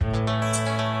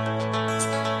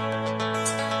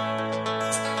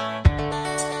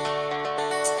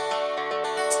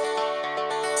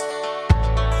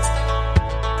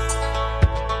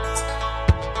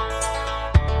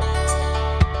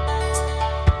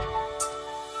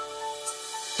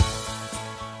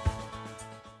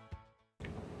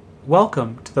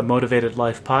Welcome to the Motivated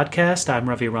Life Podcast. I'm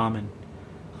Ravi Raman.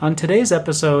 On today's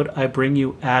episode, I bring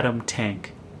you Adam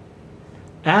Tank.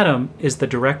 Adam is the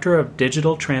Director of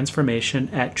Digital Transformation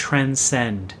at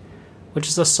Transcend, which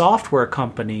is a software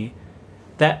company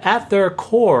that at their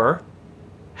core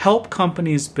help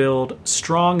companies build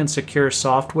strong and secure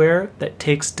software that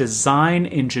takes design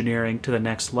engineering to the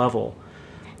next level.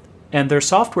 And their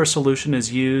software solution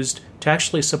is used to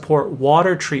actually support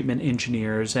water treatment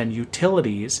engineers and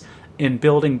utilities in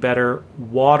building better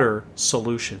water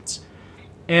solutions.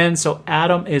 And so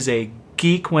Adam is a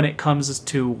geek when it comes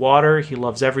to water. He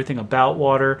loves everything about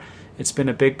water. It's been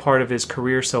a big part of his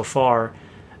career so far.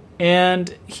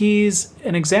 And he's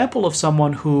an example of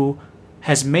someone who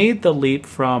has made the leap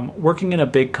from working in a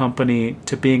big company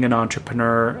to being an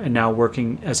entrepreneur and now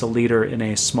working as a leader in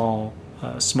a small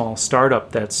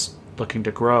startup that's looking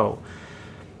to grow.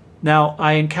 Now,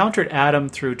 I encountered Adam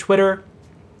through Twitter.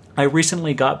 I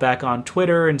recently got back on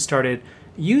Twitter and started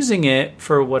using it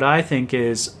for what I think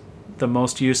is the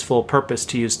most useful purpose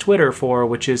to use Twitter for,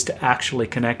 which is to actually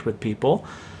connect with people.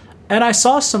 And I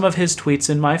saw some of his tweets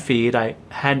in my feed. I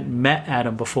hadn't met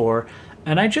Adam before,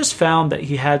 and I just found that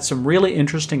he had some really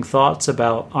interesting thoughts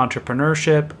about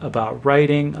entrepreneurship, about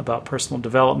writing, about personal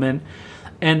development.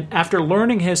 And after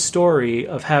learning his story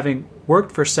of having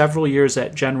worked for several years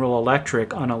at General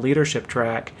Electric on a leadership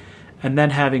track, and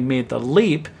then having made the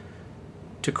leap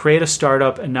to create a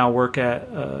startup and now work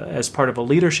as part of a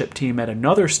leadership team at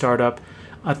another startup,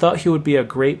 I thought he would be a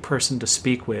great person to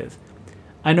speak with.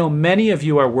 I know many of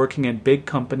you are working in big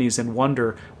companies and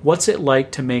wonder, what's it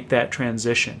like to make that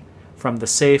transition from the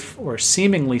safe or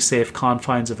seemingly safe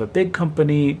confines of a big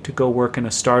company to go work in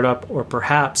a startup or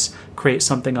perhaps create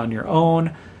something on your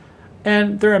own?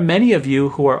 And there are many of you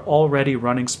who are already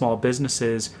running small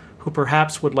businesses who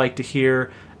perhaps would like to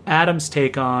hear Adam's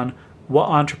take on what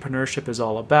entrepreneurship is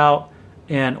all about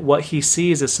and what he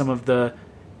sees as some of the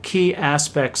key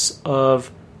aspects of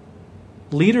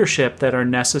leadership that are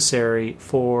necessary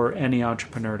for any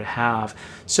entrepreneur to have.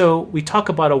 So we talk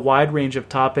about a wide range of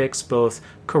topics, both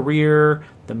career,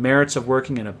 the merits of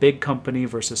working in a big company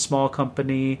versus small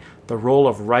company, the role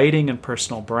of writing and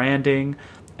personal branding,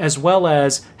 as well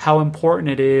as how important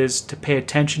it is to pay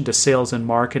attention to sales and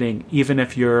marketing, even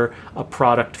if you're a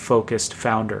product-focused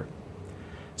founder.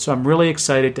 So I'm really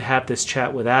excited to have this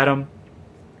chat with Adam.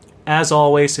 As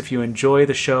always, if you enjoy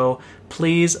the show,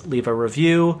 please leave a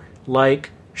review, like,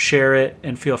 share it,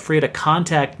 and feel free to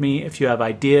contact me if you have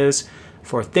ideas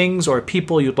for things or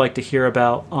people you'd like to hear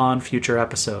about on future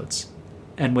episodes.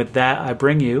 And with that, I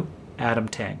bring you Adam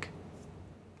Tank.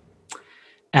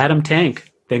 Adam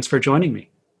Tank, thanks for joining me.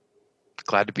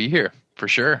 Glad to be here, for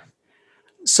sure.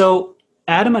 So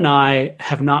Adam and I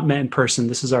have not met in person.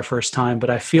 This is our first time, but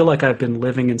I feel like I've been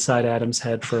living inside Adam's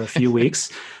head for a few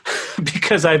weeks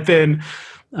because I've been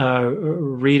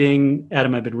reading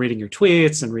your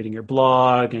tweets and reading your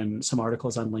blog and some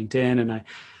articles on LinkedIn. And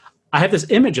I have this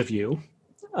image of you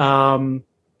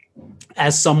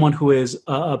as someone who is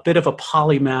a bit of a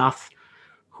polymath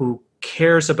who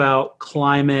cares about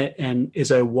climate and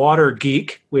is a water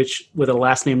geek, which with a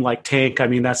last name like Tank, I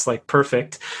mean, that's like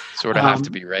perfect. Sort of have to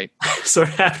be, right? Sort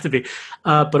of have to be.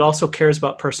 But also cares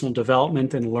about personal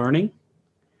development and learning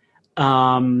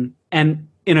and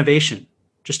innovation.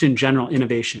 Just in general,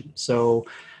 innovation. So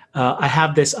I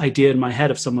have this idea in my head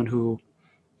of someone who,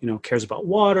 cares about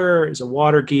water, is a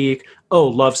water geek,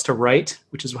 loves to write,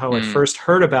 which is how I first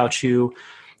heard about you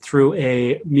through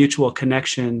a mutual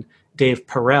connection, Dave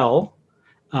Perel.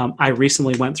 I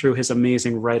recently went through his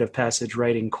amazing Rite of Passage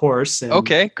writing course. And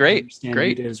okay, great. You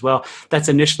did as well. That's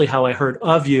initially how I heard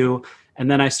of you. And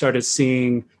then I started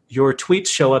seeing your tweets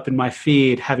show up in my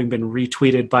feed, having been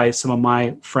retweeted by some of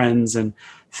my friends, and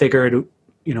figured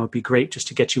it'd be great just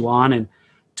to get you on and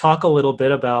talk a little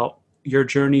bit about your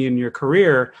journey in your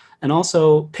career and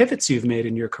also pivots you've made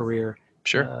in your career.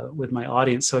 Sure. With my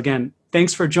audience. So again,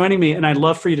 thanks for joining me. And I'd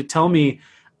love for you to tell me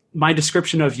my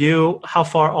description of you. How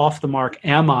far off the mark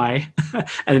am I?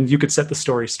 And you could set the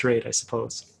story straight, I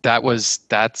suppose.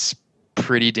 That's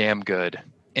pretty damn good.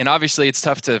 And obviously it's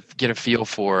tough to get a feel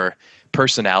for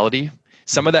personality.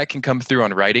 Some of that can come through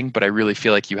on writing, but I really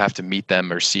feel like you have to meet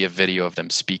them or see a video of them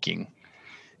speaking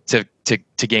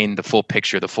to gain the full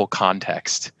picture, the full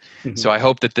context. Mm-hmm. So I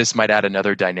hope that this might add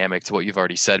another dynamic to what you've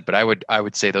already said, but I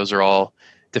would say those are all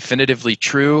definitively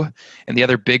true. And the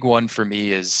other big one for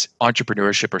me is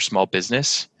entrepreneurship or small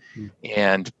business,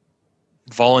 and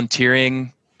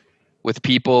volunteering with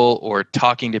people or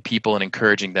talking to people and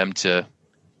encouraging them to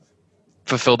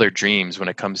fulfill their dreams when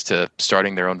it comes to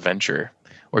starting their own venture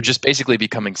or just basically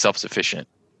becoming self-sufficient,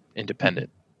 independent.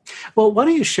 Well, why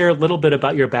don't you share a little bit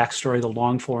about your backstory, the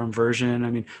long form version?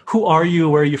 I mean, who are you?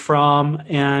 Where are you from?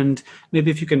 And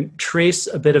maybe if you can trace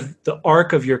a bit of the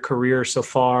arc of your career so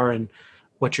far and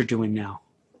what you're doing now.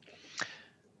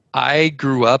 I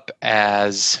grew up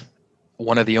as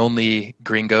one of the only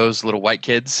gringos, little white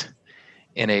kids,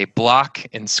 in a block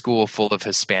in school full of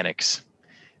Hispanics,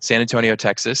 San Antonio,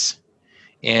 Texas.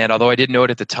 And although I didn't know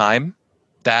it at the time,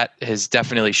 that has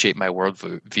definitely shaped my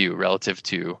worldview relative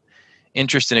to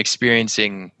interest in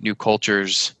experiencing new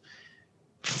cultures,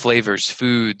 flavors,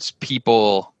 foods,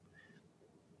 people,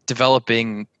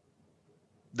 developing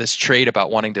this trait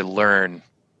about wanting to learn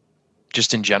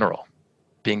just in general,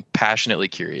 being passionately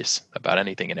curious about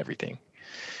anything and everything.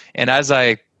 And as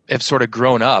I have sort of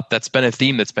grown up, that's been a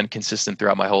theme that's been consistent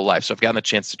throughout my whole life. So I've gotten a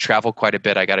chance to travel quite a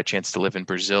bit. I got a chance to live in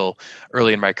Brazil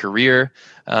early in my career.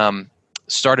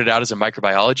 Started out as a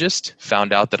microbiologist,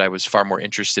 found out that I was far more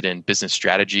interested in business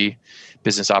strategy,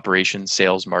 business operations,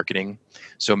 sales, marketing.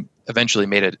 So eventually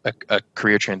made a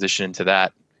career transition into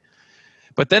that.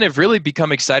 But then I've really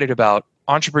become excited about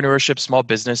entrepreneurship, small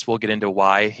business. We'll get into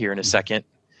why here in a second.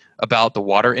 About the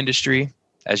water industry,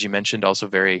 as you mentioned, also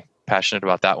very passionate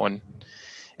about that one.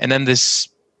 And then this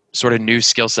sort of new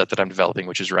skill set that I'm developing,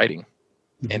 which is writing.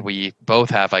 Mm-hmm. And we both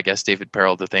have, I guess, David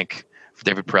Perell to thank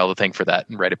for that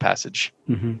and Rite of Passage.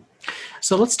 Mm-hmm.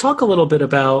 So let's talk a little bit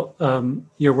about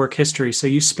your work history. So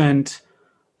you spent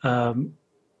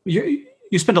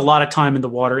you spent a lot of time in the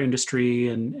water industry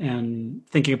and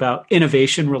thinking about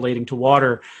innovation relating to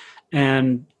water.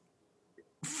 And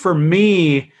for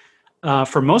me,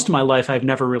 for most of my life, I've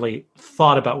never really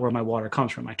thought about where my water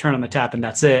comes from. I turn on the tap and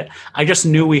that's it. I just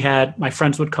knew my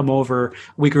friends would come over.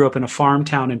 We grew up in a farm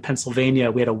town in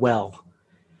Pennsylvania. We had a well.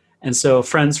 And so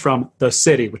friends from the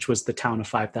city, which was the town of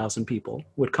 5,000 people,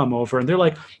 would come over and they're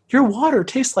like, your water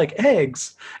tastes like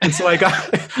eggs. And so I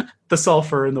got the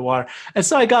sulfur in the water. And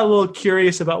so I got a little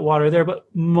curious about water there, but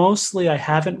mostly I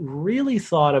haven't really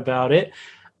thought about it.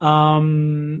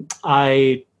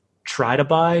 I try to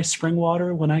buy spring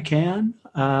water when I can.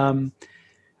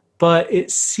 But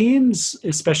it seems,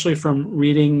 especially from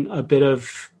reading a bit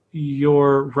of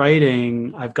your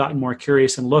writing, I've gotten more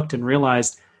curious and looked and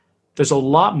realized there's a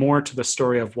lot more to the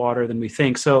story of water than we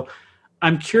think. So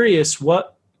I'm curious,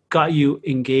 what got you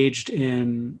engaged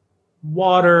in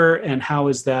water and how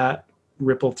has that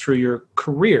rippled through your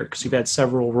career? Because you've had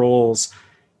several roles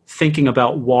thinking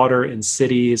about water in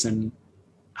cities and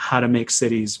how to make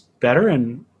cities better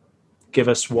and give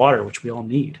us water, which we all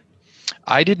need.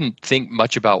 I didn't think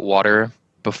much about water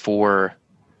before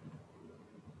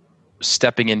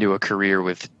stepping into a career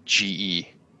with GE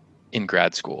in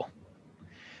grad school.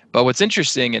 But what's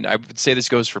interesting, and I would say this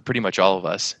goes for pretty much all of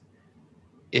us,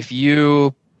 if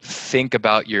you think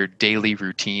about your daily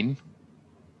routine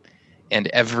and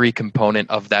every component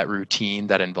of that routine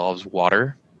that involves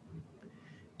water,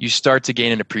 you start to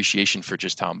gain an appreciation for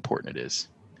just how important it is.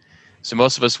 So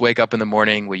most of us wake up in the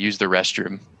morning, we use the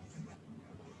restroom,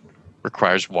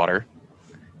 requires water,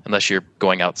 unless you're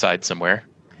going outside somewhere,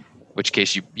 in which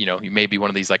case you may be one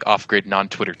of these like off-grid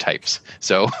non-Twitter types.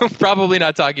 So probably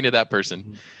not talking to that person.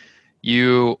 Mm-hmm.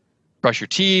 You brush your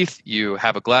teeth, you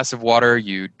have a glass of water,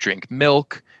 you drink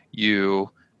milk, you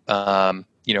turn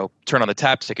on the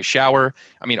tap to take a shower.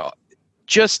 I mean,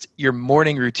 just your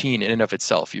morning routine in and of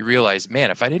itself, you realize,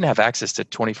 man, if I didn't have access to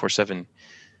 24/7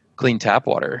 clean tap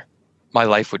water, my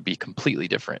life would be completely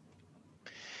different.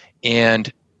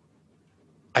 And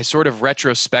I sort of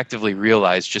retrospectively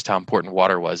realized just how important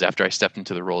water was after I stepped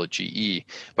into the role at GE.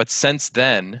 But since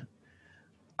then,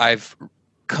 I've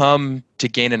come to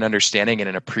gain an understanding and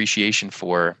an appreciation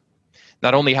for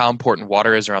not only how important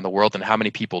water is around the world and how many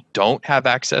people don't have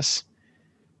access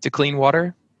to clean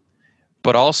water,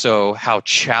 but also how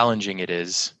challenging it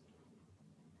is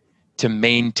to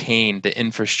maintain the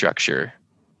infrastructure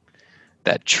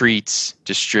that treats,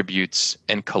 distributes,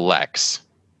 and collects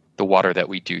the water that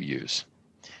we do use.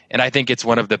 And I think it's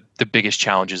one of the biggest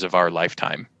challenges of our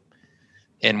lifetime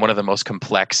and one of the most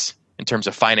complex in terms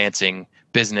of financing,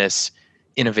 business,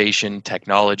 innovation,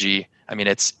 technology. I mean,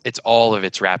 it's all of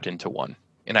it's wrapped into one.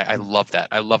 And I love that.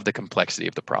 I love the complexity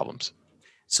of the problems.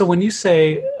 So when you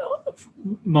say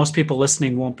most people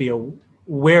listening won't be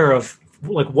aware of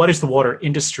like what is the water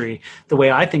industry, the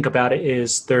way I think about it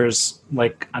is there's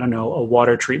like, I don't know, a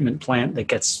water treatment plant that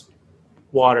gets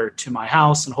water to my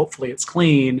house and hopefully it's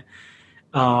clean.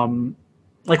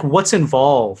 Like what's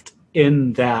involved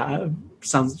in that?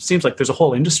 Seems like there's a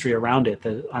whole industry around it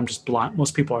that I'm just blind.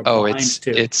 Most people are blind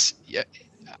to.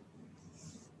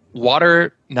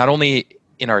 Water, not only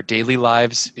in our daily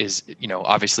lives is,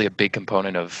 obviously a big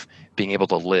component of being able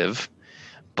to live,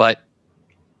 but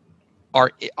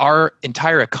our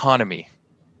entire economy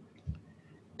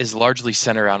is largely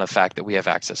centered around the fact that we have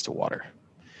access to water.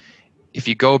 If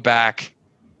you go back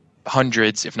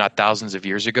hundreds, if not thousands of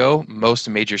years ago, most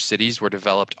major cities were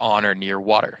developed on or near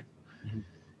water. Mm-hmm.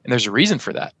 And there's a reason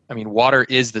for that. I mean, water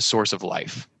is the source of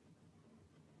life.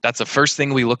 That's the first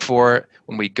thing we look for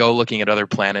when we go looking at other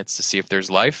planets to see if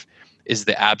there's life, is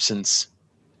the absence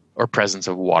or presence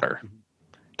of water. Mm-hmm.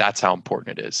 That's how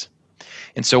important it is.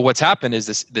 And so what's happened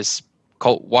is this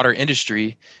water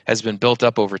industry has been built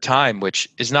up over time, which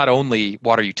is not only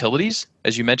water utilities,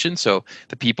 as you mentioned, so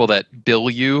the people that bill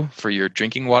you for your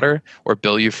drinking water or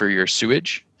bill you for your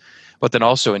sewage, but then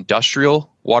also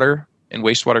industrial water and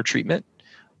wastewater treatment.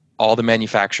 All the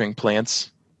manufacturing plants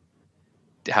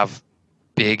have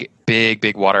big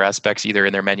water aspects, either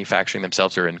in their manufacturing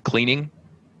themselves or in cleaning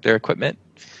their equipment.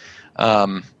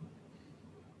 And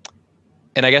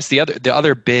I guess the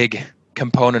other big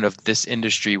component of this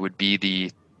industry would be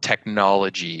the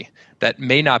technology that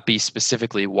may not be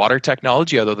specifically water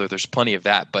technology, although there's plenty of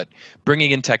that, but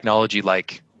bringing in technology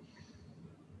like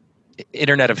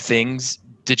Internet of Things,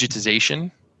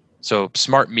 digitization. So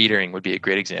smart metering would be a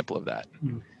great example of that.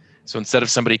 Mm. So instead of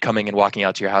somebody coming and walking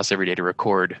out to your house every day to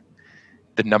record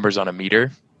the numbers on a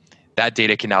meter, that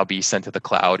data can now be sent to the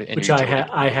cloud. And which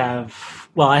I have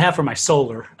for my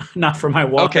solar, not for my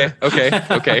water.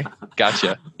 Okay.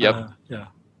 Gotcha. Yep.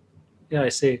 Yeah, I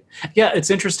see. Yeah, it's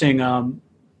interesting.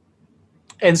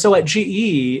 And so at GE,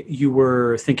 you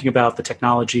were thinking about the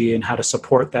technology and how to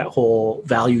support that whole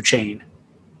value chain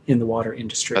in the water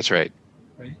industry. That's right.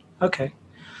 Right. Okay.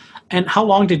 And how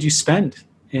long did you spend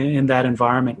in that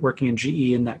environment working in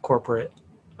GE in that corporate?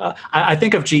 I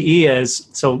think of GE as,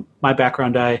 so my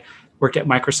background, I worked at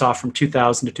Microsoft from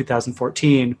 2000 to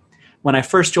 2014. When I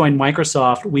first joined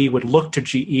Microsoft, we would look to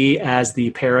GE as the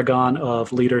paragon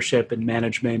of leadership and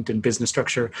management and business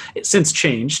structure. It's since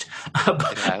changed,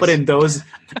 but in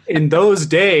those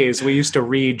days, we used to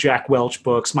read Jack Welch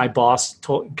books. My boss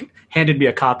handed me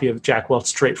a copy of Jack Welch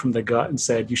straight from the gut and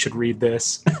said, "You should read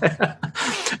this."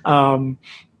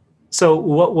 So,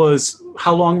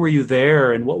 how long were you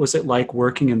there, and what was it like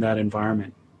working in that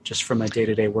environment, just from a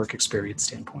day-to-day work experience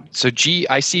standpoint? So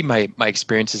I see my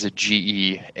experiences at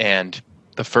GE and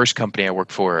the first company I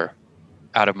worked for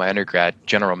out of my undergrad,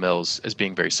 General Mills, as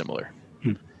being very similar.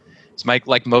 So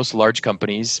like most large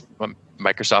companies,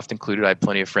 Microsoft included, I have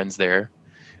plenty of friends there.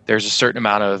 There's a certain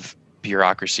amount of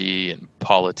bureaucracy and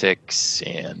politics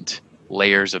and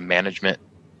layers of management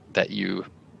that you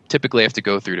typically have to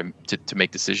go through to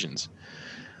make decisions.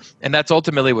 And that's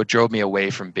ultimately what drove me away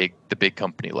from the big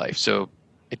company life. So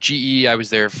at GE, I was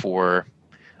there for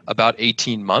about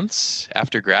 18 months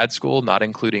after grad school, not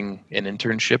including an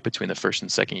internship between the first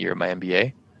and second year of my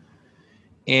MBA.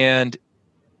 And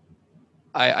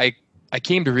I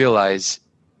came to realize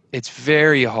it's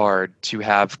very hard to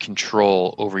have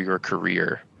control over your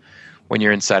career when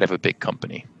you're inside of a big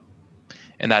company.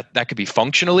 And that could be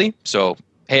functionally. So,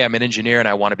 hey, I'm an engineer and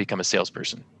I want to become a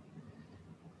salesperson.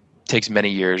 It takes many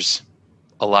years,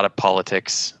 a lot of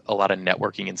politics, a lot of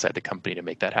networking inside the company to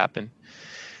make that happen.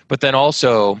 But then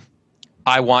also,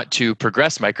 I want to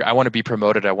progress I want to be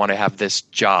promoted. I want to have this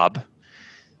job.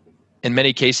 In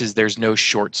many cases, there's no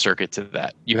short circuit to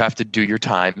that. You have to do your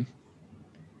time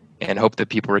and hope that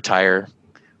people retire,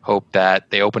 hope that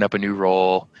they open up a new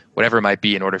role, whatever it might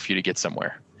be, in order for you to get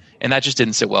somewhere. And that just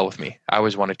didn't sit well with me. I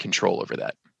always wanted control over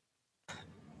that.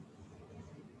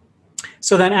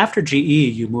 So then after GE,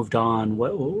 you moved on.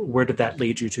 Where did that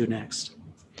lead you to next?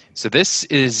 So this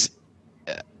is,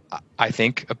 I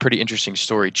think, a pretty interesting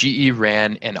story. GE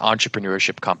ran an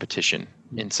entrepreneurship competition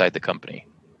inside the company.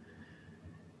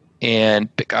 And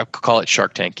I call it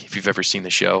Shark Tank, if you've ever seen the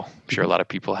show. I'm sure a lot of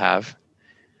people have.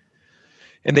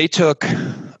 And they took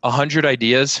 100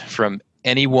 ideas from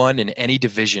anyone in any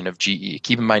division of GE.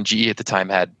 Keep in mind, GE at the time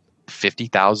had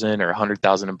 50,000 or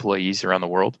 100,000 employees around the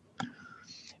world.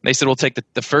 And they said, we'll take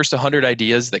the first 100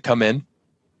 ideas that come in,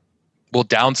 we'll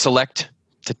down select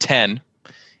to 10,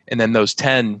 and then those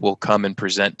 10 will come and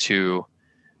present to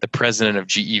the president of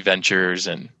GE Ventures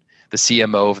and the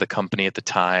CMO of the company at the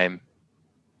time.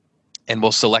 And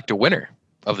we'll select a winner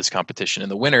of this competition.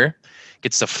 And the winner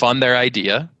gets to fund their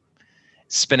idea,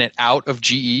 spin it out of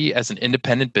GE as an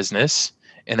independent business,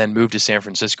 and then move to San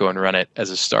Francisco and run it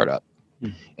as a startup.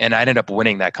 And I ended up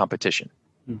winning that competition.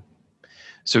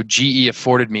 So GE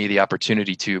afforded me the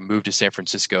opportunity to move to San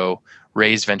Francisco,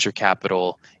 raise venture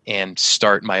capital, and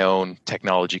start my own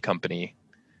technology company,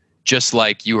 just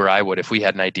like you or I would if we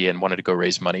had an idea and wanted to go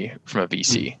raise money from a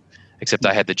VC, except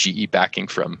I had the GE backing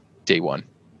from day one.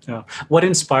 What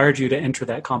inspired you to enter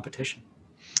that competition?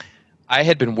 I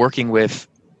had been working with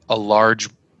a large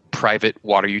private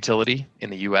water utility in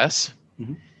the US,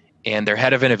 and their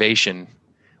head of innovation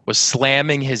was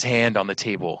slamming his hand on the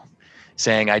table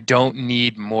saying, I don't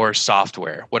need more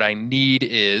software. What I need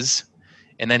is,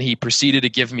 and then he proceeded to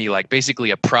give me like basically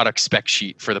a product spec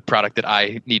sheet for the product that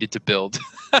I needed to build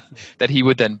that he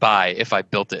would then buy if I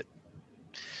built it.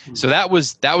 So that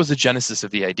was the genesis of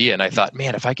the idea. And I thought,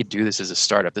 man, if I could do this as a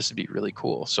startup, this would be really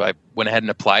cool. So I went ahead and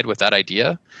applied with that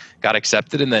idea, got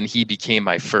accepted, and then he became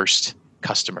my first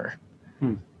customer.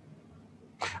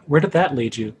 Where did that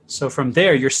lead you? So from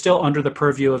there, you're still under the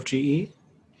purview of GE?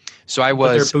 So I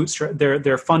was...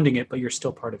 They're funding it, but you're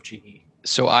still part of GE.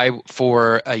 So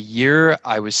for a year,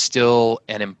 I was still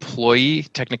an employee,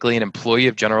 technically an employee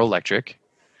of General Electric,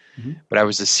 but I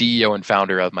was the CEO and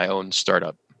founder of my own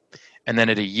startup. And then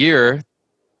at a year,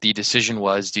 the decision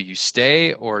was, do you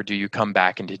stay or do you come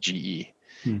back into GE?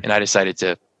 And I decided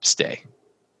to stay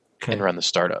and run the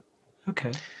startup.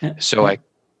 Okay. So I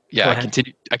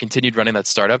continued running that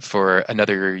startup for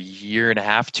another year and a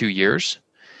half, 2 years.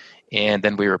 And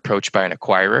then we were approached by an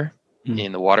acquirer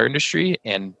in the water industry.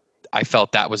 And I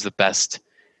felt that was the best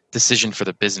decision for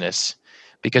the business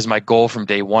because my goal from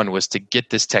day one was to get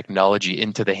this technology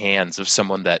into the hands of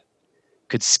someone that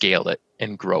could scale it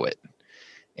and grow it.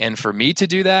 And for me to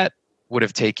do that would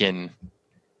have taken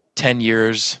 10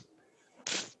 years,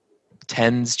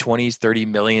 tens, 20s, 30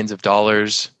 millions of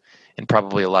dollars, and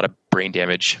probably a lot of brain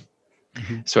damage.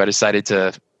 So I decided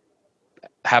to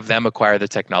have them acquire the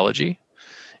technology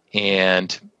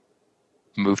and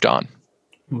moved on.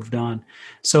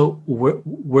 So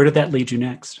where did that lead you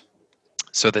next?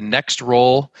 So the next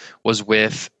role was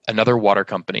with another water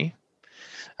company.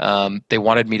 They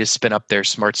wanted me to spin up their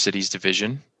smart cities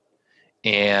division.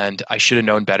 And I should have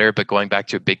known better, but going back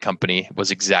to a big company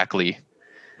was exactly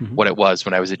what it was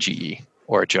when I was at GE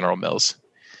or at General Mills.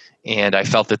 And I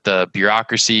felt that the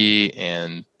bureaucracy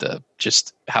and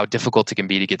just how difficult it can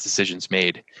be to get decisions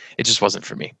made, it just wasn't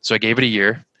for me. So I gave it a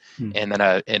year. And then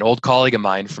an old colleague of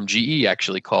mine from GE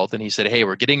actually called and he said, hey,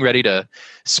 we're getting ready to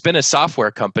spin a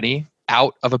software company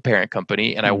out of a parent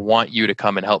company. And I want you to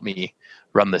come and help me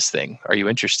run this thing. Are you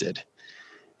interested?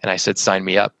 And I said, sign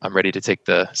me up. I'm ready to take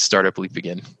the startup leap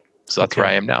again. So that's where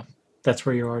I am now. That's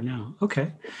where you are now.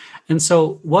 Okay. And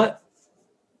so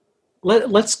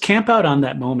let's camp out on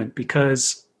that moment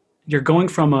because you're going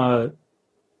from a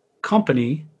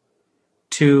company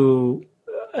to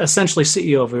essentially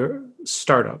CEO of a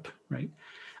startup, right?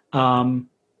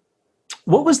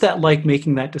 What was that like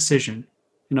making that decision?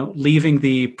 Leaving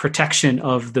the protection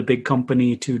of the big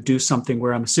company to do something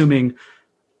where I'm assuming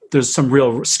there's some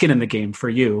real skin in the game for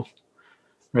you,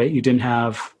 right? You didn't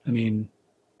have,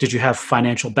 did you have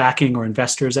financial backing or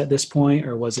investors at this point,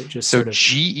 or was it just so sort of...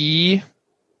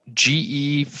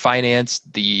 GE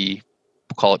financed the,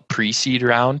 we'll call it pre-seed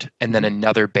round, and then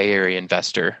another Bay Area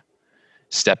investor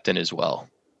stepped in as well.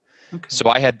 Okay. So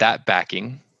I had that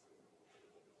backing,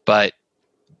 but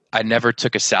I never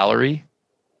took a salary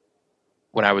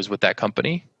when I was with that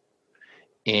company.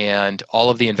 And all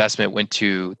of the investment went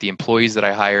to the employees that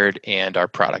I hired and our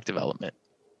product development.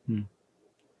 And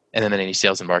then any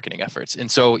sales and marketing efforts.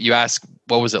 And so you ask,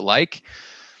 what was it like?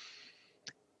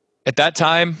 At that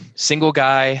time, single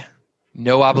guy,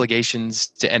 no obligations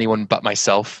to anyone but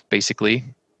myself, basically.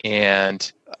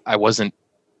 And I wasn't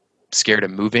scared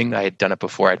of moving. I had done it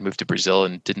before. I'd moved to Brazil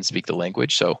and didn't speak the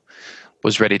language, so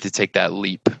was ready to take that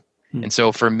leap. And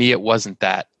so for me, it wasn't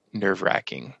that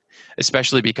nerve-wracking,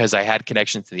 especially because I had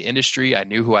connections to the industry. I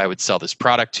knew who I would sell this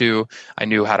product to. I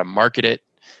knew how to market it.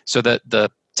 So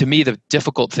to me, the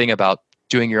difficult thing about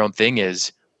doing your own thing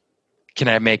is, can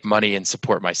I make money and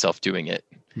support myself doing it?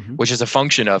 Which is a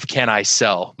function of, can I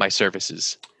sell my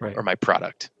services or my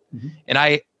product? And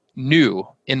I knew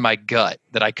in my gut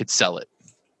that I could sell it.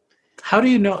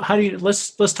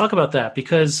 Let's talk about that,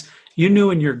 because you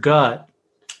knew in your gut.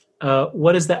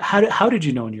 What is that? How did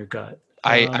you know in your gut?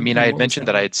 I had mentioned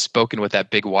that I had spoken with that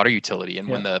big water utility, and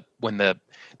when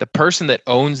the person that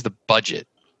owns the budget,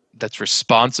 that's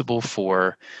responsible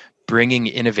for bringing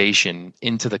innovation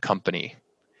into the company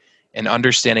and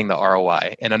understanding the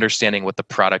ROI and understanding what the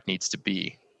product needs to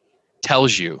be,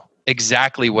 tells you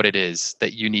exactly what it is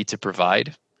that you need to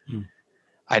provide,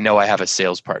 I know I have a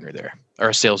sales partner there, or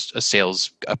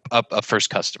a first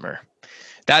customer.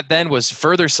 That then was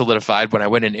further solidified when I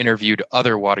went and interviewed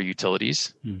other water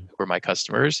utilities who were my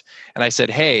customers. And I said,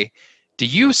 hey, do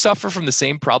you suffer from the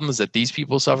same problems that these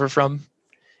people suffer from?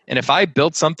 And if I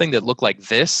built something that looked like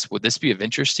this, would this be of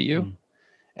interest to you?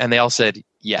 And they all said,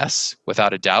 yes,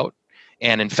 without a doubt.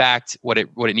 And in fact, what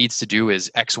it needs to do is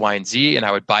X, Y, and Z, and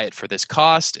I would buy it for this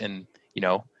cost. And,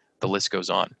 the list goes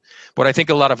on. What I think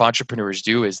a lot of entrepreneurs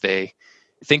do is they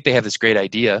think they have this great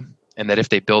idea and that if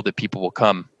they build it, people will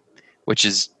come, which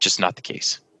is just not the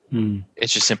case.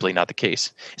 It's just simply not the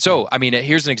case. So, I mean,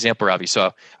 here's an example, Ravi.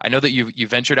 So I know that you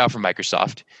ventured out from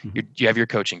Microsoft. You have your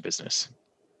coaching business.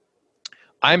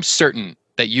 I'm certain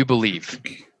that you believe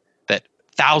that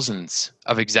thousands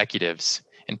of executives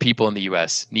and people in the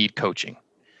US need coaching.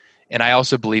 And I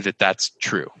also believe that that's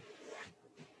true.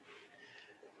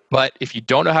 But if you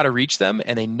don't know how to reach them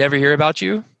and they never hear about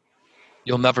you,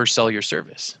 you'll never sell your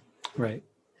service. Right.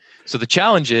 So the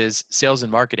challenge is sales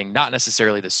and marketing, not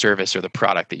necessarily the service or the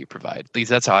product that you provide. At least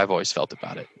that's how I've always felt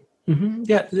about it.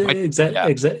 Yeah,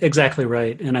 exactly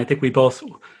right. And I think we both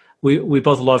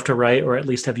love to write, or at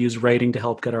least have used writing to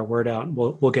help get our word out. And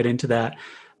we'll get into that.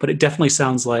 But it definitely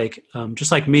sounds like,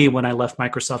 just like me, when I left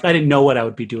Microsoft, I didn't know what I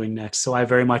would be doing next. So I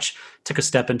very much took a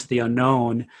step into the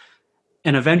unknown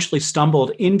and eventually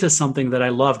stumbled into something that I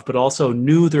loved, but also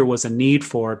knew there was a need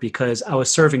for, because I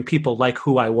was serving people like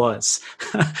who I was.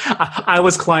 I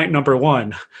was client number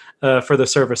one for the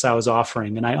service I was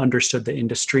offering, and I understood the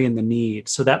industry and the need.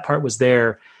 So that part was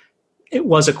there. It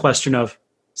was a question of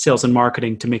sales and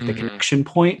marketing to make the connection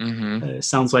point.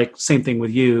 Sounds like same thing with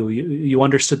you. You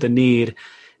understood the need.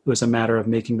 It was a matter of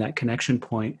making that connection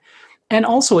point. And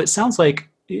also it sounds like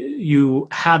you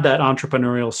had that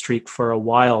entrepreneurial streak for a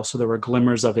while, so there were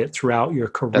glimmers of it throughout your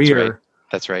career.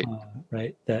 That's right.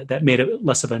 Right. That made it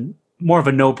more of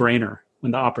a no-brainer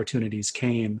when the opportunities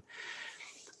came.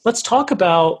 Let's talk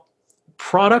about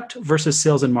product versus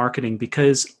sales and marketing,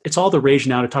 because it's all the rage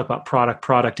now to talk about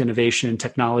product innovation,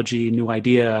 technology, new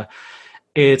idea.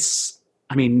 It's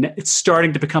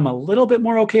starting to become a little bit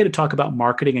more okay to talk about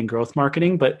marketing and growth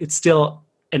marketing, but it's still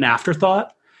an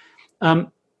afterthought.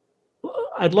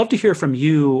 I'd love to hear from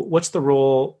you. What's the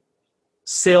role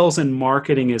sales and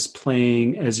marketing is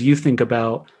playing as you think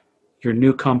about your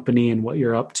new company and what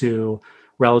you're up to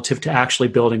relative to actually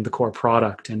building the core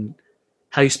product, and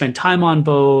how you spend time on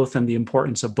both and the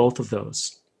importance of both of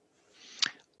those?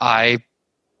 I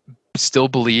still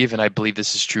believe, and I believe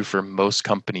this is true for most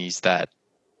companies, that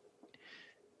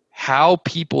how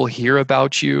people hear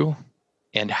about you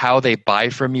and how they buy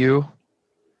from you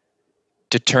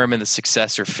determine the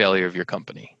success or failure of your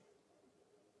company.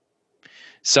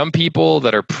 Some people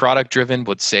that are product driven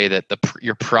would say that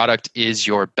your product is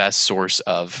your best source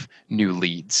of new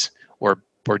leads or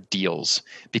deals,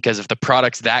 because if the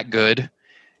product's that good,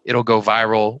 it'll go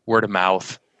viral, word of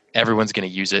mouth. Everyone's going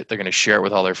to use it. They're going to share it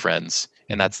with all their friends,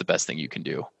 and that's the best thing you can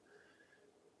do.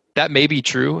 That may be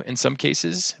true in some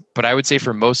cases, but I would say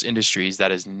for most industries,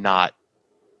 that is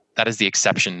the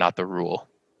exception, not the rule.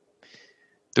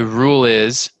 The rule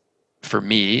is, for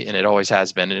me, and it always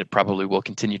has been, and it probably will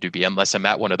continue to be, unless I'm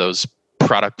at one of those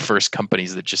product first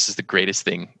companies that just is the greatest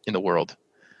thing in the world,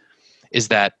 is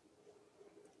that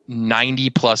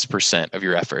 90+% of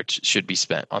your effort should be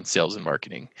spent on sales and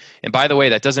marketing. And by the way,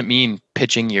 that doesn't mean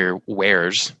pitching your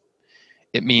wares.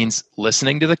 It means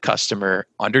listening to the customer,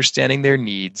 understanding their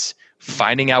needs,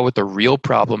 finding out what the real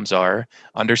problems are,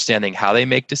 understanding how they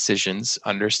make decisions,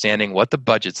 understanding what the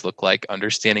budgets look like,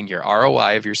 understanding your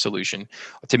ROI of your solution.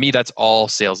 To me, that's all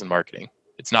sales and marketing.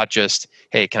 It's not just,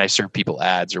 hey, can I serve people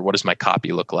ads, or what does my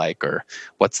copy look like, or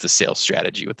what's the sales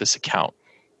strategy with this account?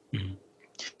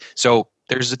 So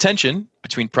there's a tension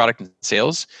between product and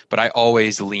sales, but I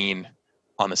always lean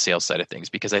on the sales side of things,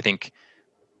 because I think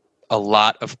a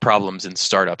lot of problems in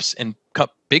startups and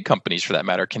big companies, for that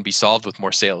matter, can be solved with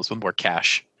more sales, with more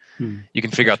cash. You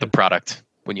can figure out the product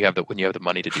when you have the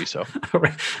money to do so.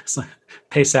 Right. So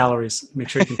pay salaries. Make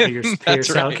sure you can pay your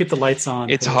salary. Keep the lights on.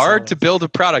 It's hard to build a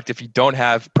product if you don't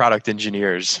have product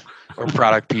engineers or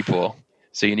product people.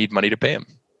 So you need money to pay them.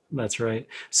 That's right.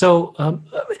 So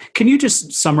can you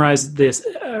just summarize this?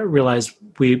 I realize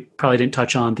we probably didn't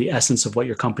touch on the essence of what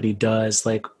your company does.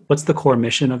 Like, what's the core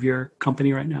mission of your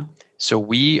company right now? So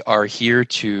we are here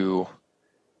to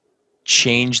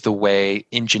change the way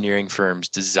engineering firms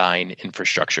design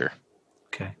infrastructure.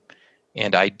 Okay.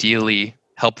 And ideally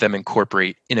help them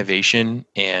incorporate innovation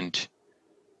and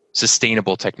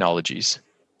sustainable technologies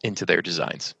into their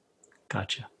designs.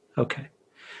 Gotcha. Okay.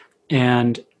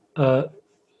 And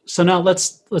so now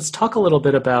let's talk a little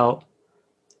bit about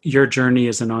your journey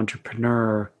as an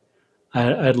entrepreneur.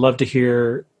 I'd love to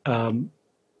hear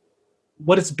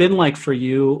what it's been like for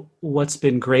you, what's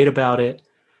been great about it,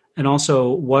 and also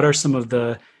what are some of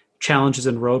the challenges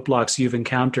and roadblocks you've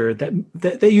encountered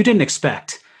that you didn't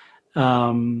expect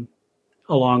along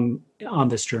on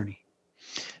this journey.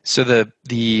 So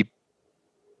the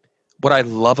what I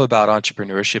love about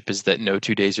entrepreneurship is that no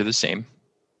 2 days are the same.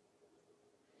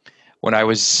 When I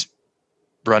was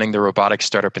running the robotics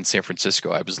startup in San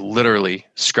Francisco. I was literally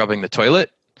scrubbing the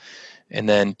toilet, and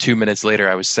then 2 minutes later,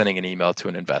 I was sending an email to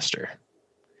an investor.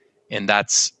 And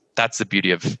that's the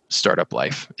beauty of startup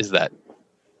life, is that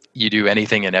you do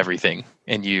anything and everything,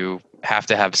 and you have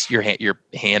to have your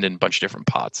hand in a bunch of different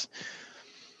pots.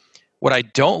 What I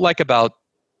don't like about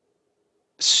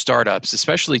startups,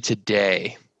 especially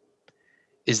today,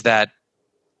 is that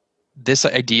this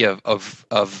idea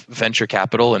of venture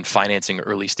capital and financing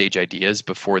early stage ideas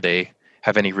before they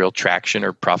have any real traction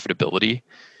or profitability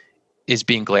is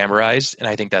being glamorized, and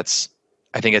I think it's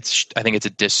a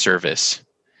disservice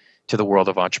to the world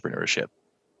of entrepreneurship,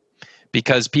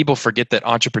 because people forget that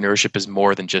entrepreneurship is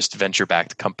more than just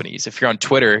venture-backed companies. If you're on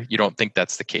Twitter, you don't think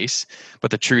that's the case,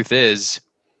 but the truth is,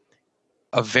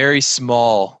 a very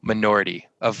small minority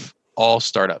of all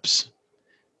startups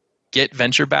get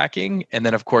venture backing, and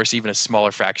then of course even a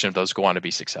smaller fraction of those go on to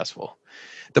be successful.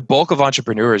 The bulk of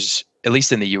entrepreneurs, at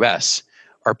least in the US,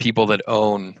 are people that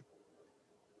own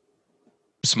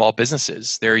small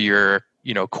businesses. They're your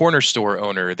corner store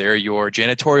owner, they're your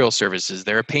janitorial services,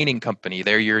 they're a painting company,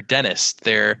 they're your dentist,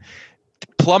 they're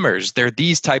plumbers. They're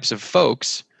these types of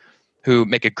folks who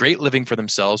make a great living for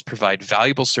themselves, provide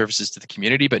valuable services to the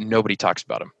community, but nobody talks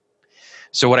about them.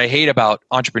 So what I hate about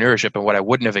entrepreneurship, and what I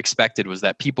wouldn't have expected, was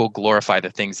that people glorify the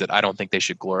things that I don't think they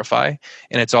should glorify.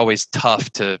 And it's always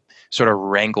tough to sort of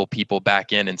wrangle people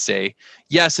back in and say,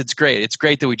 yes, it's great. It's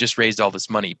great that we just raised all this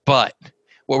money, but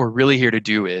what we're really here to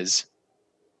do is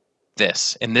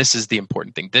this. And this is the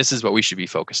important thing. This is what we should be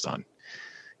focused on.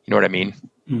 You know what I mean?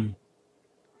 Mm.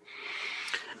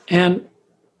 And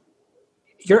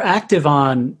you're active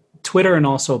on Twitter and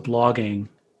also blogging.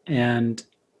 And,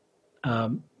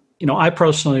 I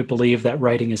personally believe that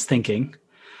writing is thinking.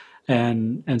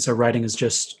 And so writing is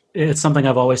it's something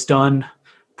I've always done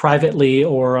privately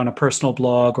or on a personal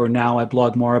blog, or now I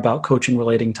blog more about coaching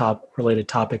related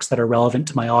topics that are relevant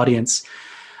to my audience.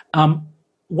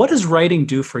 What does writing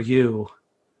do for you?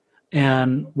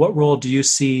 And what role do you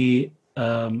see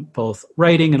both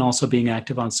writing and also being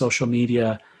active on social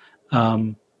media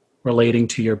relating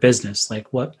to your business? Like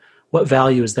what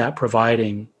value is that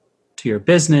providing to your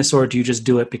business, or do you just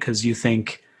do it because you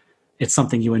think it's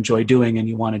something you enjoy doing and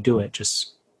you want to do it?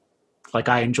 Just like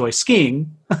I enjoy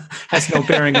skiing, has no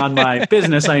bearing on my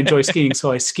business. I enjoy skiing,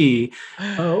 so I ski.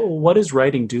 What does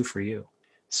writing do for you?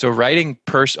 So writing,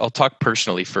 I'll talk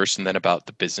personally first and then about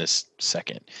the business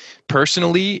second.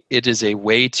 Personally, it is a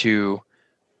way to,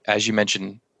 as you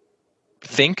mentioned,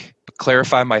 think,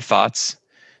 clarify my thoughts,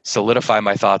 solidify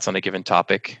my thoughts on a given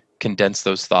topic, condense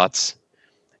those thoughts,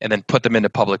 and then put them into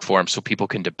public forum so people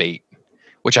can debate,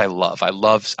 which I love. I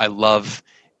love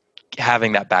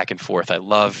having that back and forth. I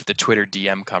love the Twitter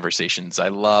DM conversations. I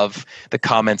love the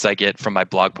comments I get from my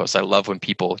blog posts. I love when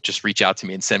people just reach out to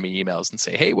me and send me emails and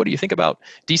say, hey, what do you think about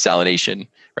desalination,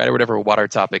 right? Or whatever water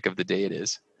topic of the day it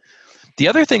is. The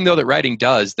other thing, though, that writing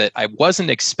does that I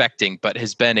wasn't expecting but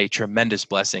has been a tremendous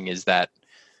blessing is that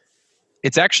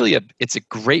it's actually it's a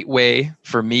great way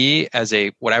for me as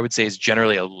what I would say is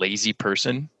generally a lazy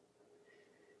person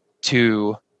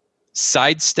to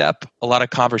sidestep a lot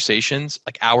of conversations,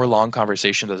 like hour-long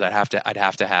conversations that I'd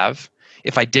have to have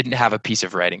if I didn't have a piece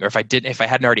of writing, or if I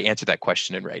hadn't already answered that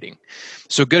question in writing.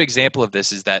 So a good example of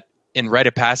this is that in Write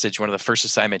a Passage, one of the first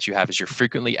assignments you have is your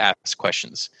frequently asked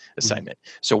questions assignment.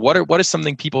 So what is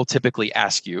something people typically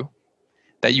ask you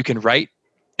that you can write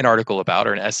an article about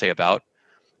or an essay about?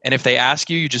 And if they ask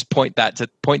you, you just point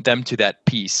them to that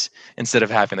piece instead of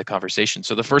having the conversation.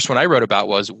 So the first one I wrote about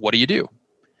was, what do you do?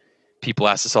 People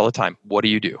ask this all the time. What do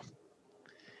you do?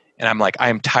 And I'm like, I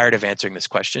am tired of answering this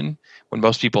question. When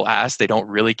most people ask, they don't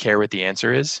really care what the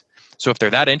answer is. So if they're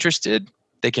that interested,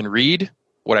 they can read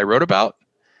what I wrote about.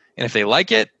 And if they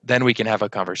like it, then we can have a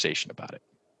conversation about it.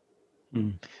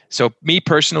 Mm. So me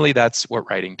personally, that's what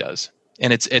writing does.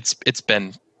 And it's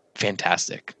been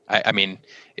fantastic. I mean,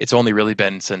 it's only really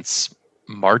been since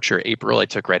March or April I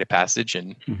took Write a Passage,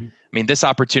 and I mean, this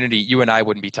opportunity, you and I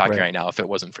wouldn't be talking right now if it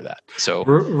wasn't for that. So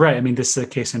right. I mean, this is a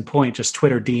case in point, just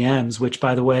Twitter DMs, which,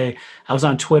 by the way, I was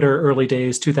on Twitter early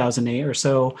days, 2008 or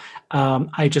so.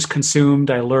 I just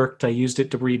consumed, I lurked, I used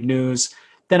it to read news.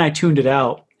 Then I tuned it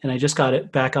out, and I just got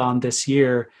it back on this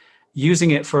year,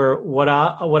 using it for what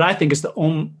I think is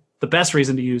the best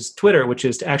reason to use Twitter, which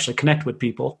is to actually connect with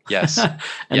people. Yes.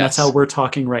 And that's how we're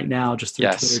talking right now, just through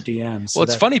Twitter DMs. Well,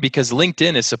 it's funny because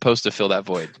LinkedIn is supposed to fill that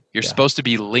void. You're supposed to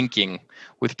be linking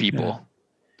with people.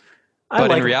 Yeah.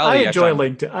 But in reality, I enjoy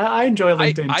LinkedIn. I enjoy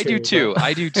LinkedIn I do too.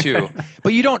 I do too.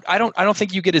 But I don't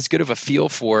think you get as good of a feel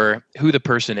for who the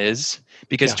person is,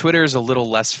 because Twitter is a little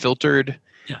less filtered.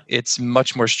 Yeah. It's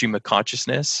much more stream of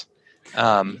consciousness.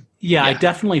 Yeah, I Yeah.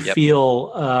 definitely Yep.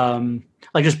 feel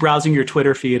like just browsing your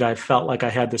Twitter feed, I felt like I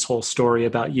had this whole story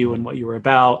about you and what you were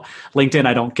about. LinkedIn,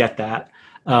 I don't get that.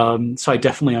 So I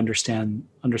definitely understand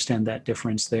that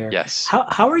difference there. Yes.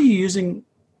 How are you using?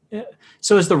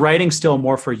 So is the writing still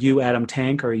more for you, Adam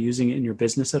Tank? Are you using it in your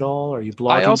business at all? Are you I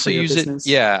blogging also for your use it. business?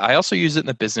 Yeah, I also use it in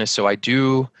the business. So I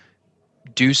do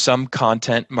some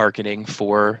content marketing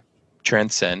for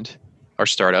Transcend, our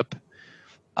startup.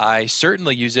 I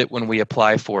certainly use it when we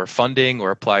apply for funding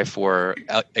or apply for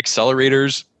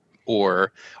accelerators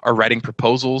or are writing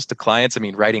proposals to clients. I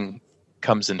mean, writing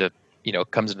comes into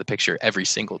comes into the picture every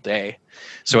single day.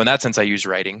 So in that sense, I use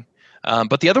writing.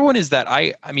 But the other one is that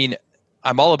I mean,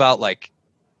 I'm all about like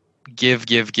give,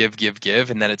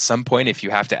 and then at some point, if you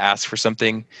have to ask for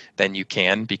something, then you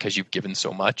can because you've given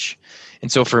so much.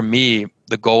 And so for me,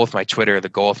 the goal with my Twitter, the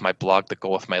goal with my blog, the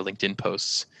goal with my LinkedIn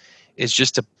posts is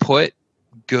just to put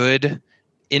good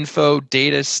info,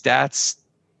 data, stats,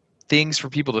 things for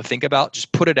people to think about,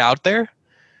 just put it out there.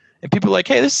 And people are like,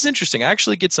 hey, this is interesting. I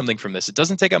actually get something from this. It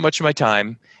doesn't take up much of my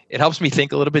time. It helps me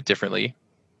think a little bit differently.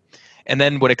 And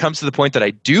then when it comes to the point that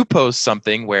I do post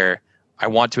something where I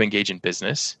want to engage in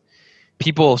business,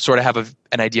 people sort of have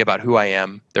an idea about who I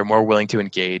am. They're more willing to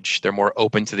engage. They're more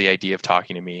open to the idea of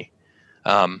talking to me.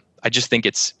 I just think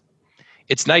it's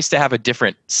nice to have a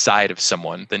different side of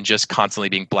someone than just constantly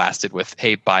being blasted with,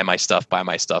 hey, buy my stuff, buy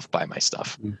my stuff, buy my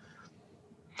stuff.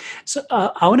 So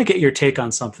I want to get your take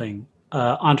on something,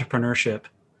 entrepreneurship.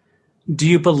 Do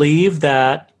you believe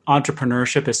that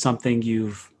entrepreneurship is something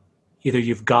you've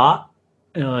got,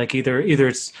 like either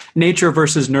it's nature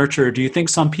versus nurture? Do you think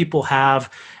some people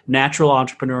have natural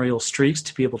entrepreneurial streaks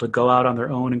to be able to go out on their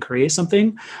own and create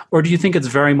something, or do you think it's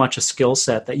very much a skill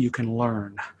set that you can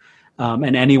learn,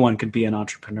 and anyone can be an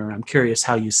entrepreneur? I'm curious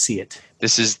how you see it.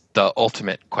 This is the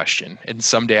ultimate question, and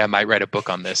someday I might write a book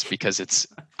on this because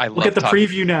I We'll love get the talking.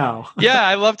 preview now. Yeah,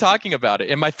 I love talking about it,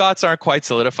 and my thoughts aren't quite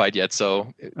solidified yet,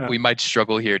 so we might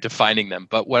struggle here defining them.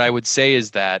 But what I would say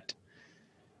is that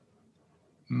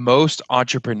most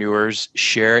entrepreneurs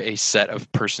share a set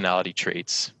of personality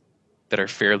traits that are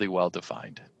fairly well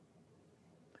defined.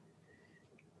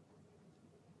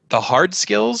 The hard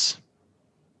skills,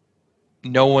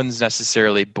 no one's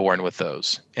necessarily born with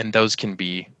those, and those can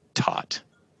be taught.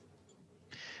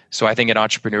 So I think an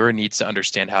entrepreneur needs to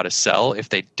understand how to sell. If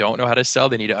they don't know how to sell,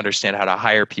 they need to understand how to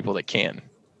hire people that can.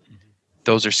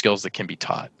 Those are skills that can be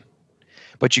taught.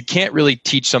 But you can't really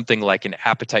teach something like an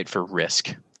appetite for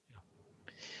risk.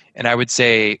 And I would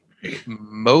say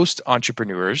most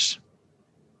entrepreneurs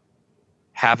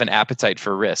have an appetite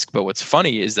for risk. But what's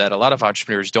funny is that a lot of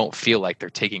entrepreneurs don't feel like they're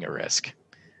taking a risk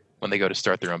when they go to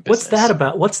start their own business.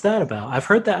 What's that about? I've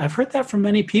heard that from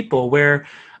many people where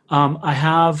I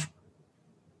have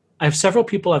several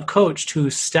people I've coached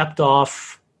who stepped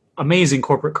off amazing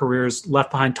corporate careers,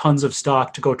 left behind tons of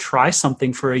stock to go try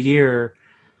something for a year.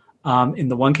 In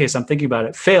the one case I'm thinking about,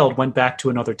 it failed, went back to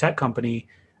another tech company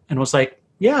and was like,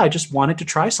 yeah, I just wanted to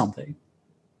try something.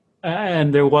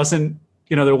 And there wasn't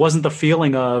the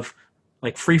feeling of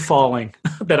like free falling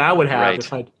that I would have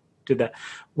if I did that.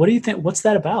 What do you think? What's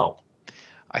that about?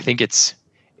 I think it's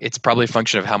probably a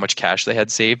function of how much cash they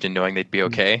had saved and knowing they'd be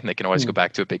okay and they can always go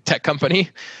back to a big tech company.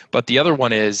 But the other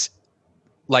one is,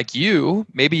 like you,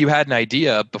 maybe you had an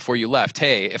idea before you left.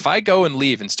 Hey, if I go and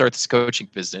leave and start this coaching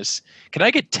business, can I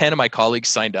get 10 of my colleagues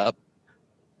signed up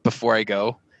before I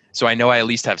go? So I know I at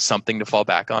least have something to fall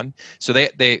back on. So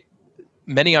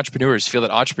many entrepreneurs feel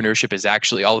that entrepreneurship is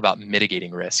actually all about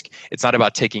mitigating risk. It's not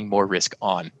about taking more risk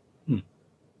on.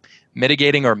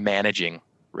 Mitigating or managing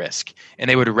risk. And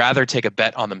they would rather take a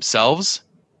bet on themselves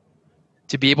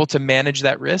to be able to manage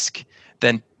that risk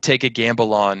than take a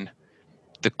gamble on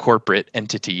the corporate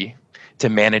entity to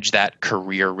manage that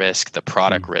career risk, the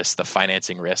product risk, the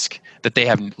financing risk that they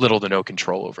have little to no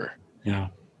control over. Yeah.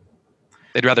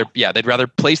 They'd rather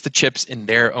place the chips in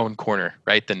their own corner,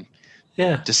 right, than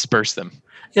disperse them.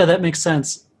 Yeah, that makes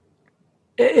sense.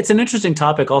 It's an interesting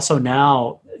topic. Also,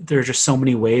 now there are just so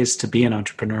many ways to be an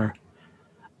entrepreneur.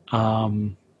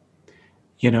 You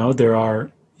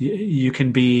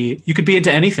can be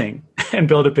into anything and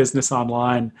build a business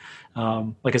online.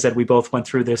 Like I said, we both went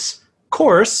through this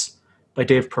course by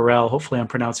Dave Perel. Hopefully I'm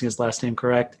pronouncing his last name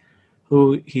correct.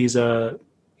 He's a,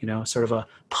 sort of a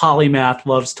polymath,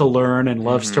 loves to learn and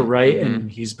loves to write,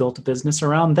 and he's built a business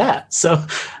around that.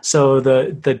 So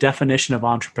the definition of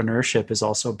entrepreneurship is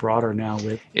also broader now.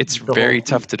 It's very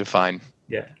tough to define.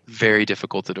 Yeah. Very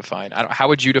difficult to define. How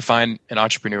would you define an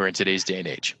entrepreneur in today's day and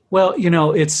age? Well,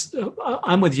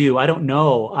 I'm with you. I don't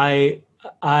know. I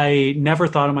never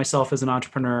thought of myself as an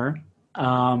entrepreneur.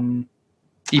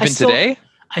 Today?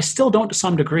 I still don't to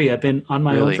some degree. I've been on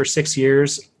my own Really? for 6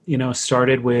 years.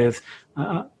 Started with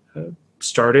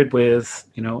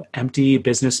empty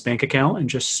business bank account and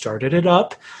just started it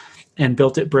up and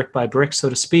built it brick by brick, so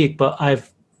to speak. But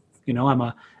I'm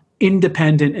a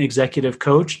independent executive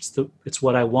coach. It's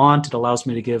what I want. It allows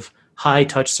me to give high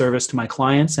touch service to my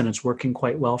clients, and it's working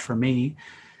quite well for me.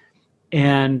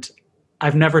 And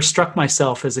I've never struck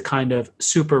myself as a kind of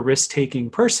super risk taking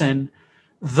person,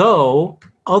 though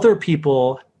other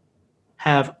people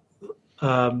have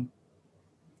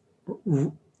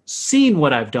seen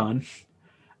what I've done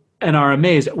and are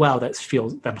amazed. Wow,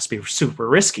 that must be super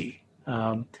risky.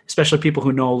 Especially people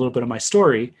who know a little bit of my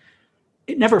story.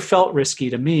 It never felt risky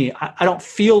to me. I don't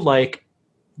feel like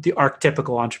the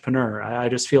archetypical entrepreneur. I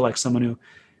just feel like someone who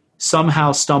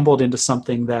somehow stumbled into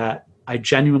something that I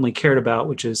genuinely cared about,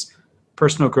 which is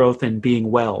personal growth and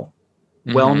being well,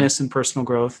 wellness and personal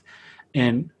growth,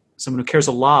 and someone who cares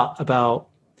a lot about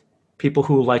people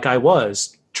who, like I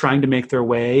was, trying to make their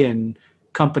way in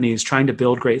companies, trying to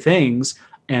build great things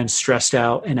and stressed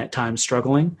out and at times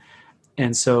struggling.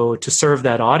 And so to serve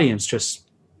that audience just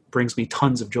brings me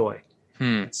tons of joy.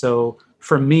 So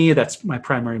for me, that's my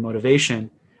primary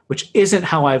motivation, which isn't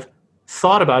how I've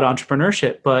thought about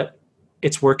entrepreneurship, but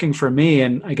it's working for me.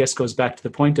 And I guess goes back to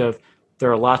the point of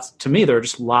there are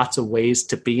just lots of ways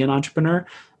to be an entrepreneur.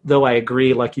 Though I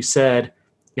agree, like you said,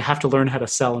 you have to learn how to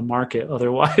sell and market.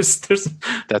 Otherwise,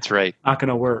 that's right. Not going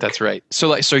to work. That's right.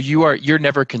 So you're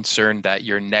never concerned that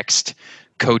your next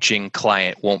coaching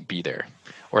client won't be there,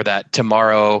 or that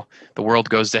tomorrow the world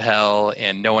goes to hell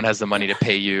and no one has the money to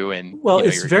pay you. And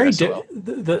it's very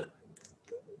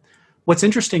what's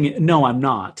interesting. No, I'm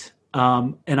not.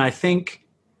 And I think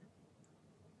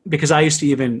because I used to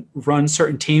even run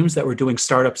certain teams that were doing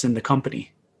startups in the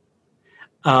company,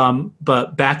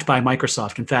 but backed by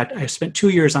Microsoft. In fact, I spent 2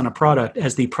 years on a product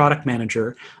as the product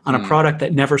manager on a product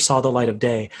that never saw the light of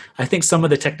day. I think some of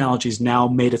the technologies now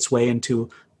made its way into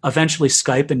eventually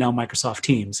Skype and now Microsoft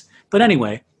Teams. But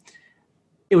anyway,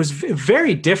 it was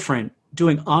very different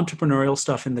doing entrepreneurial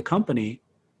stuff in the company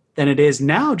than it is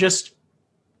now just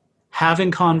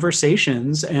having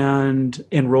conversations and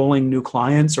enrolling new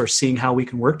clients or seeing how we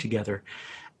can work together.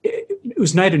 It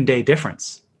was night and day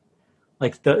difference.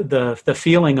 Like the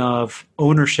feeling of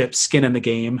ownership, skin in the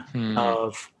game,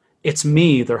 of it's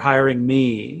me, they're hiring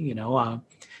me,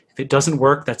 if it doesn't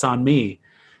work, that's on me.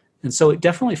 And so it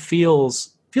definitely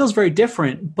feels very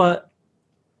different. But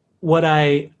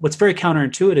what's very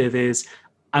counterintuitive is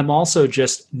I'm also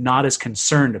just not as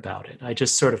concerned about it. I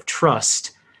just sort of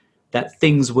trust that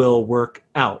things will work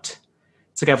out.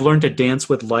 It's like I've learned to dance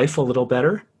with life a little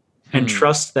better and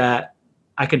trust that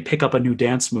I can pick up a new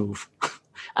dance move.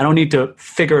 I don't need to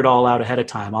figure it all out ahead of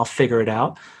time. I'll figure it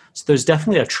out. So there's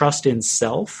definitely a trust in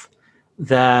self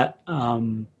that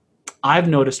I've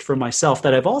noticed for myself,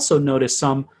 that I've also noticed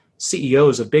some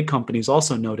CEOs of big companies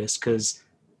also notice, because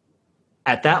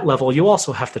at that level, you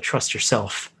also have to trust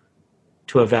yourself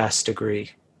to a vast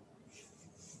degree.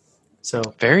 So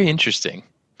very interesting.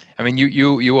 I mean,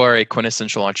 you are a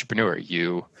quintessential entrepreneur.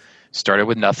 You started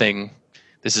with nothing.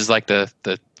 This is like the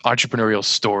entrepreneurial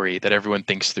story that everyone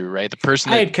thinks through, right? The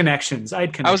person I had connections. I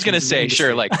was going to say,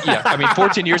 sure,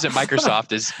 14 years at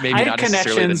Microsoft is maybe not necessarily the norm. I had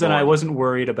connections, and I wasn't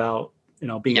worried about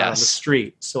being out on the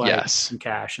street. So I had some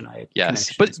cash, and I had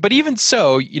connections. But even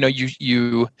so,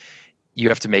 you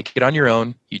have to make it on your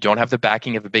own. You don't have the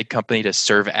backing of a big company to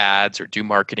serve ads or do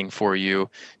marketing for you,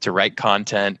 to write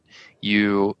content.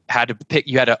 You had to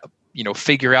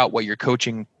figure out what your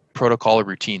coaching protocol or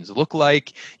routines look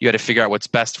like. You had to figure out what's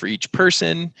best for each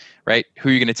person, right? Who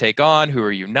are you going to take on? Who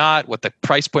are you not? What the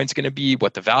price point's going to be?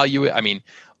 What the value is. I mean,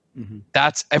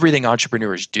 that's everything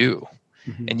entrepreneurs do.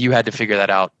 And you had to figure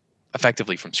that out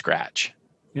effectively from scratch.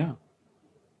 Yeah.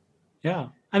 Yeah.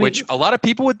 Which a lot of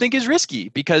people would think is risky,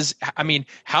 because, I mean,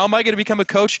 how am I going to become a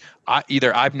coach?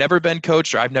 Either I've never been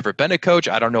coached or I've never been a coach.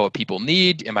 I don't know what people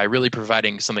need. Am I really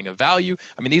providing something of value?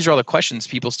 I mean, these are all the questions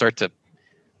people start to,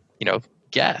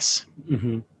 guess.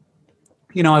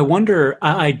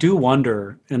 I do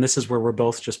wonder, and this is where we're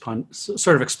both just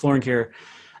sort of exploring here,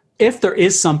 if there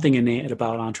is something innate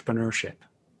about entrepreneurship.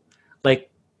 Like,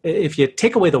 if you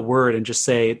take away the word and just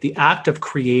say the act of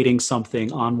creating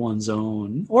something on one's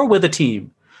own or with a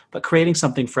team, but creating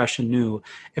something fresh and new,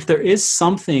 if there is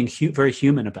something very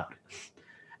human about it,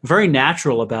 very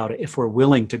natural about it, if we're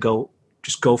willing to go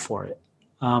for it.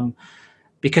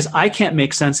 Because I can't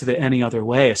make sense of it any other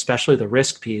way, especially the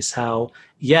risk piece, how,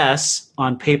 yes,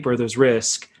 on paper there's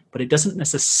risk, but it doesn't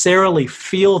necessarily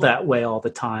feel that way all the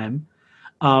time.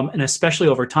 And especially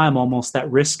over time, almost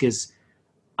that risk is,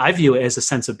 I view it as a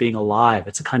sense of being alive.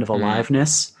 It's a kind of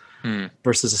aliveness.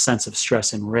 versus a sense of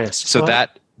stress and risk. So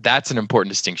that's an important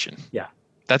distinction. Yeah.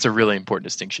 That's a really important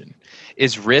distinction.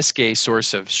 Is risk a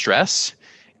source of stress?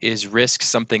 Is risk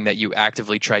something that you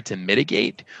actively try to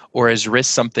mitigate? Or is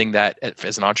risk something that,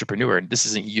 as an entrepreneur, and this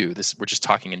isn't you, we're just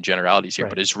talking in generalities here,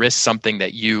 right. but is risk something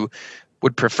that you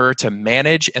would prefer to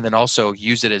manage and then also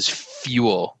use it as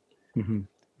fuel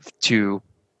to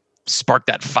spark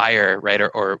that fire, right?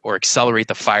 Or accelerate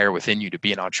the fire within you to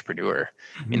be an entrepreneur?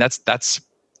 I mean, that's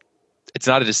it's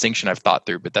not a distinction I've thought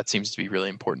through, but that seems to be really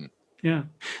important. Yeah.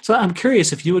 So I'm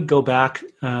curious if you would go back,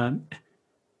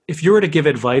 if you were to give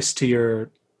advice to your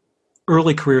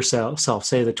early career self,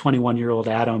 say the 21-year-old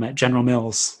Adam at General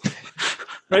Mills,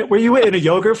 right? Were you in a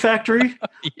yogurt factory?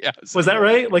 Yes. Was that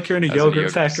right? Like you're in a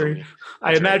yogurt factory? Facility.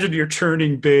 I imagine you're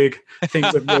churning big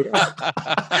things of yogurt.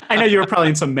 I know you were probably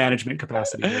in some management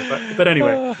capacity here, but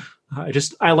anyway,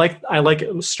 I like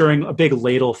stirring a big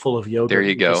ladle full of yogurt. There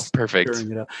you go. Perfect.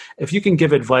 If you can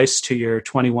give advice to your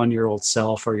 21-year-old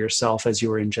self or yourself as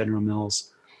you were in General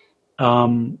Mills,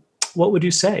 what would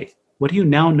you say? What do you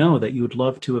now know that you would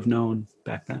love to have known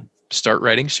back then? Start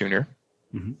writing sooner.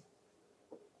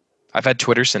 I've had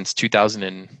Twitter since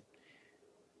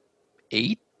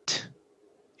 2008,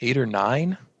 8 or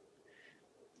 9.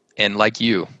 And like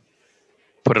you,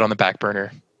 put it on the back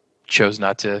burner, chose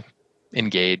not to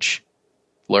engage,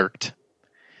 lurked.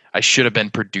 I should have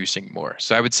been producing more.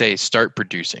 So I would say start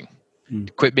producing.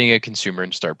 Quit being a consumer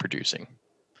and start producing.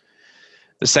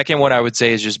 The second one I would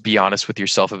say is just be honest with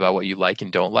yourself about what you like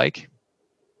and don't like.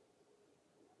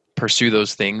 Pursue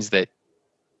those things that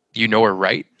you know are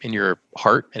right in your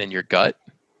heart and in your gut,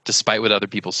 despite what other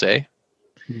people say.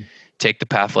 Take the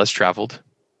path less traveled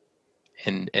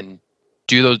and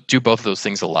do both of those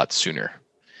things a lot sooner.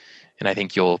 And I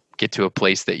think you'll get to a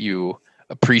place that you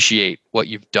appreciate what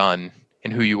you've done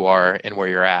and who you are and where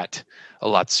you're at a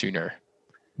lot sooner.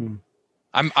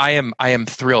 I am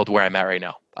thrilled where I'm at right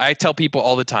now. I tell people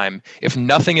all the time, if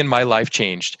nothing in my life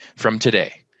changed from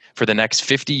today for the next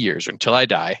 50 years or until I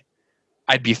die,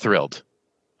 I'd be thrilled.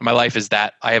 My life is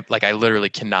that I literally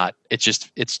cannot.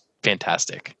 It's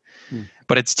fantastic.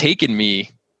 But it's taken me,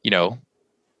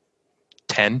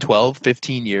 10, 12,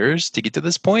 15 years to get to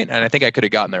this point. And I think I could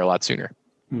have gotten there a lot sooner.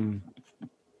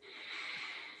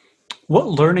 What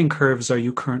learning curves are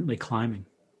you currently climbing?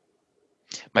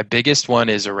 My biggest one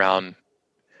is around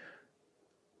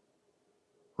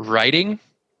writing,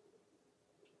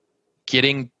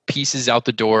 getting pieces out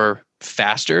the door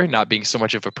faster, not being so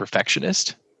much of a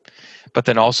perfectionist, but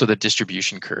then also the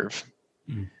distribution curve.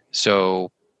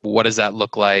 So what does that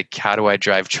look like? How do I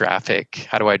drive traffic?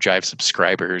 How do I drive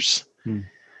subscribers?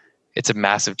 It's a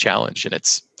massive challenge, and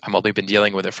I've only been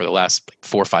dealing with it for the last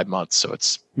 4 or 5 months. So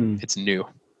it's new.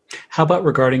 How about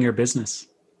regarding your business?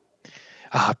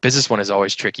 Business one is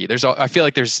always tricky. I feel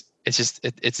like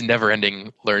it's a never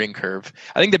ending learning curve.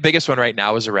 I think the biggest one right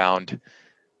now is around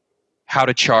how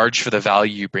to charge for the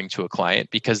value you bring to a client,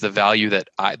 because the value that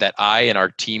I and our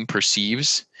team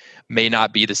perceives may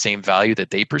not be the same value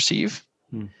that they perceive.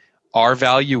 Our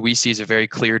value we see is a very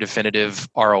clear, definitive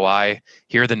ROI.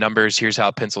 Here are the numbers. Here's how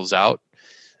it pencils out.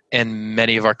 And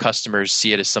many of our customers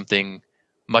see it as something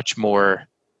much more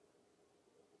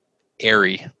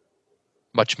airy,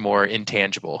 much more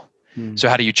intangible. So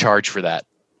how do you charge for that?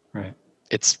 Right.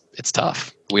 It's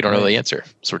tough. We don't know the answer.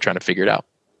 So we're trying to figure it out.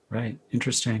 Right.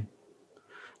 Interesting.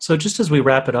 So just as we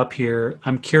wrap it up here,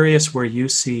 I'm curious where you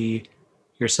see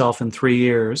yourself in 3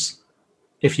 years.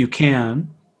 If you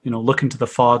can, look into the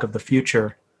fog of the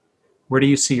future. Where do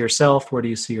you see yourself? Where do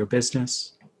you see your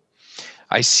business?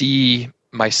 I see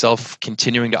myself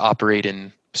continuing to operate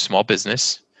in small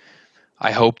business.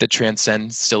 I hope that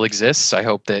Transcend still exists. I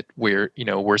hope that we're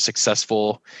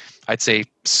successful. I'd say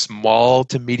small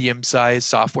to medium-sized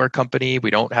software company. We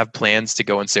don't have plans to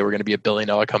go and say we're going to be $1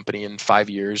 billion company in 5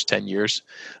 years, 10 years.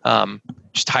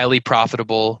 Just highly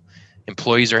profitable.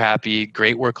 Employees are happy.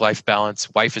 Great work-life balance.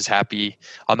 Wife is happy.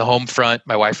 On the home front,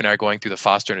 my wife and I are going through the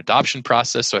foster and adoption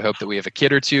process. So I hope that we have a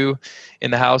kid or two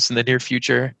in the house in the near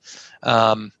future.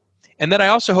 And then I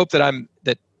also hope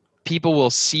that people will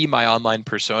see my online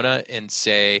persona and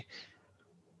say,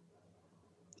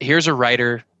 here's a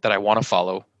writer that I want to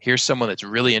follow. Here's someone that's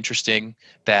really interesting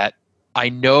that I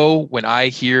know when I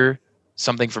hear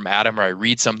something from Adam or I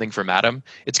read something from Adam,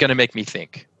 it's going to make me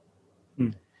think.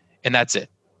 And that's it.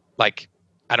 Like,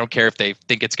 I don't care if they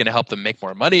think it's going to help them make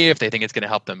more money, if they think it's going to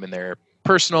help them in their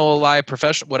personal life,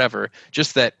 professional, whatever.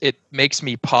 Just that it makes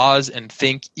me pause and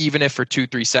think, even if for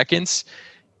 2-3 seconds,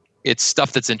 it's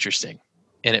stuff that's interesting.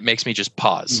 And it makes me just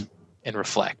pause and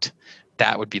reflect.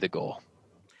 That would be the goal.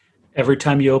 Every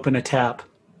time you open a tap,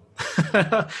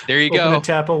 There you Open go. a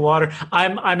tap of water.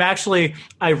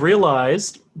 I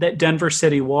realized that Denver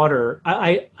City Water,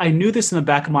 I knew this in the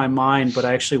back of my mind, but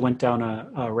I actually went down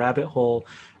a rabbit hole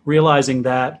realizing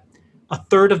that a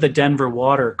third of the Denver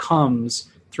water comes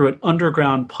through an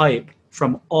underground pipe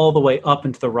from all the way up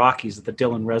into the Rockies at the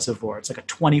Dillon Reservoir. It's like a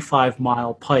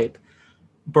 25-mile pipe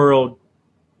burrowed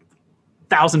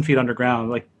 1,000 feet underground,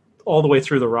 like all the way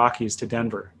through the Rockies to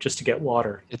Denver just to get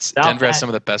water. It's Without Denver has that, some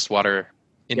of the best water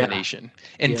in the yeah, nation.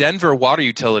 And yeah. Denver water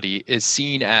utility is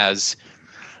seen as,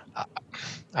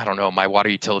 I don't know, my water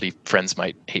utility friends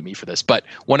might hate me for this, but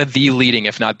one of the leading,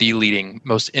 if not the leading,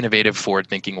 most innovative,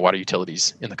 forward-thinking water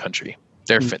utilities in the country.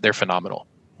 They're phenomenal.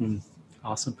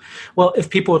 Awesome. Well, if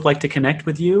people would like to connect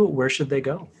with you, where should they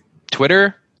go?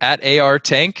 Twitter at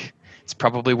ARTank. It's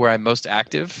probably where I'm most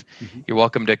active. You're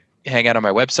welcome to hang out on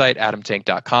my website,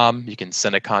 adamtank.com. You can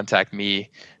send a contact me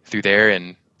through there,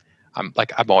 and I'm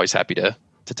always happy to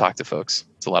talk to folks.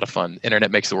 It's a lot of fun.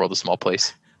 Internet makes the world a small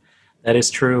place. That is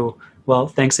true. Well,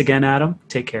 thanks again, Adam.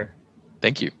 Take care.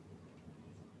 Thank you.